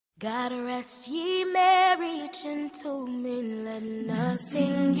God rest ye merry gentlemen, let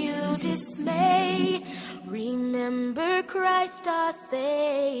nothing you dismay. Remember Christ our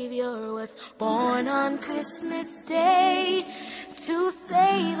Savior was born on Christmas Day to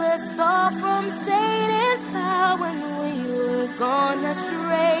save us all from Satan's power when we were gone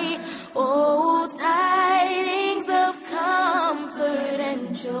astray. Oh, tidings of comfort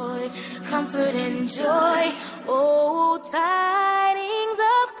and joy, comfort and joy. Oh, tidings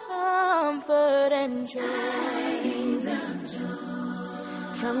of comfort and joy, tidings of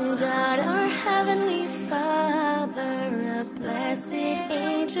joy. From God our Heavenly Father, a blessed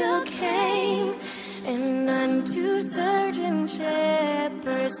angel came, and unto certain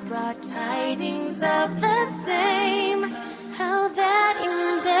shepherds brought tidings of the same, how that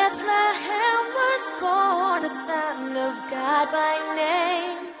in Bethlehem was born a Son of God by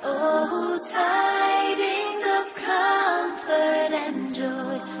name. Oh, tidings of comfort and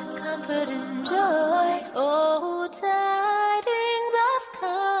joy, comfort and joy. Oh, tidings of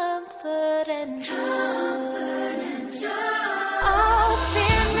comfort and joy, comfort and joy. Oh,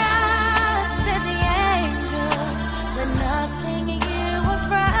 fear not, said the angel, let nothing you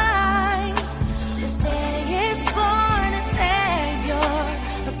affright. This day is born a Savior,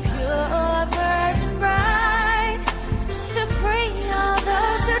 a pure virgin bride, to free all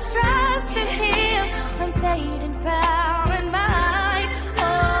those who trust in Him from Satan's power and might.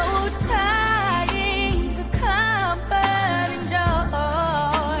 Oh, tidings of comfort and joy.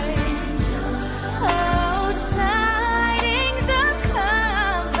 Oh, tidings of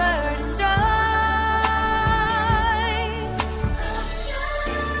comfort and joy.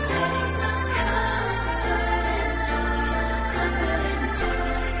 Tidings of comfort and joy, comfort and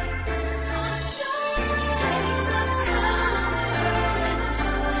joy. Tidings of comfort and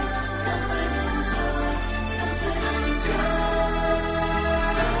joy, comfort and joy, comfort and joy.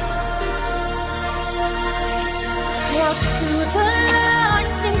 Now to the Lord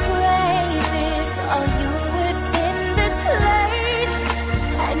sing praises, all you within this place,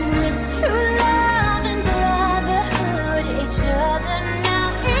 and with true love and brotherhood, each other now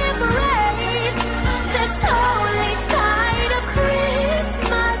embrace. This holy tide of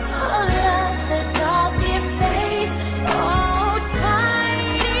Christmas will love the doll's dear face. Oh,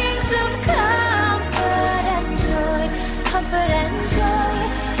 tidings of comfort and joy, comfort and joy.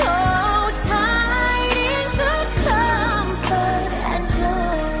 Oh, tidings of comfort and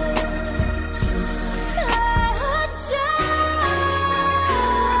joy. Oh, joy.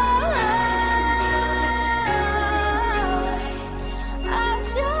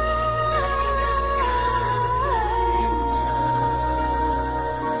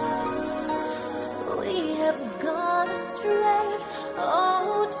 We have gone astray.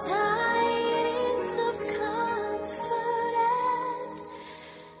 Oh, tidings of comfort and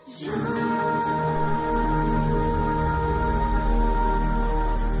joy.